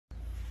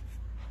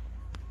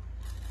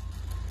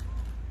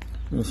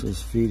This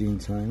is feeding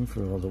time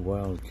for all the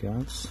wild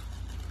cats.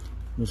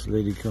 This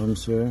lady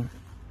comes here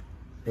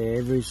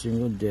every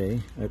single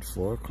day at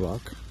 4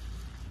 o'clock.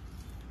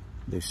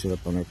 They sit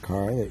up on her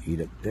car, they eat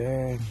up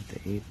there,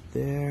 they eat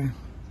there.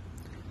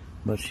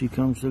 But she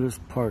comes to this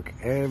park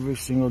every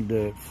single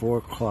day at 4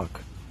 o'clock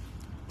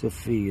to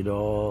feed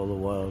all the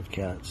wild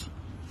cats.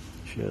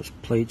 She has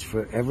plates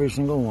for every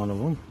single one of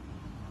them.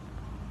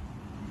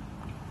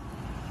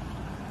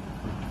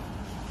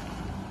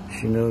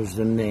 She knows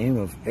the name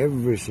of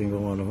every single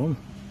one of them.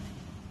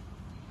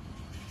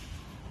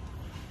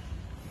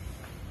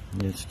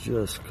 It's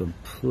just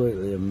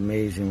completely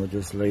amazing what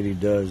this lady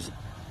does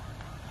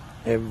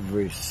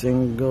every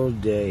single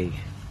day.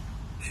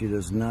 She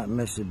does not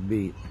miss a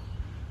beat.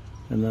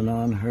 And then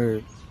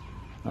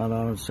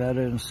on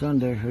Saturday and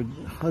Sunday, her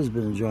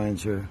husband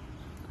joins her.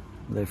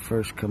 They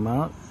first come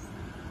out.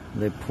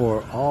 They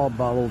pour all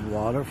bottled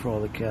water for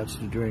all the cats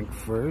to drink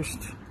first.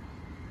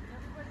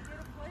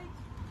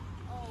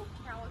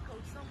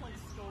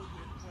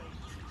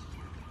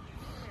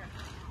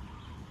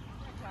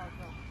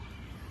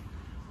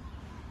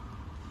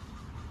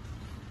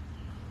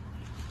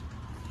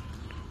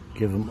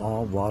 Give them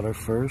all water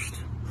first,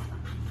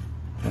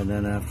 and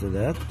then after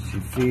that she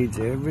feeds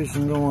every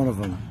single one of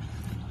them,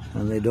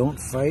 and they don't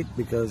fight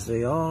because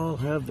they all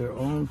have their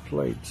own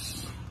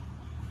plates.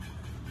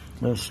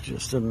 That's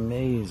just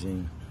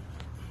amazing.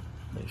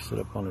 They sit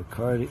up on the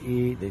car to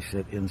eat, they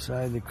sit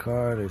inside the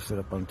car, they sit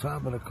up on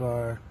top of the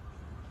car.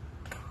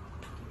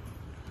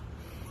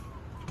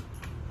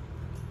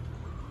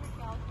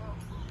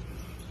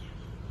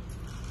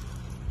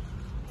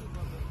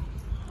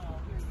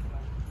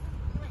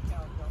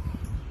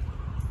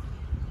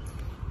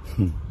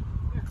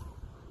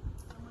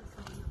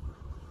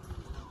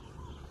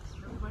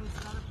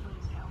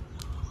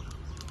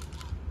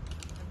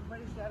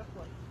 Everybody's got a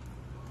plate.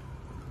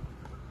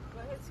 Go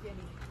ahead,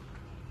 Skinny.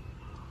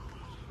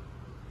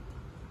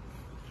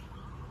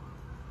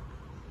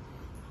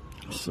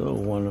 So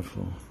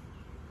wonderful.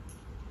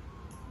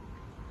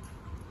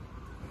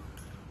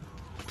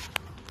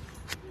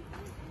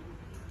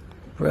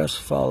 Press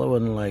follow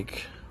and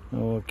like,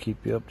 and we'll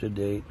keep you up to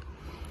date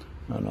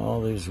on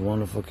all these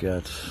wonderful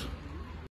cats.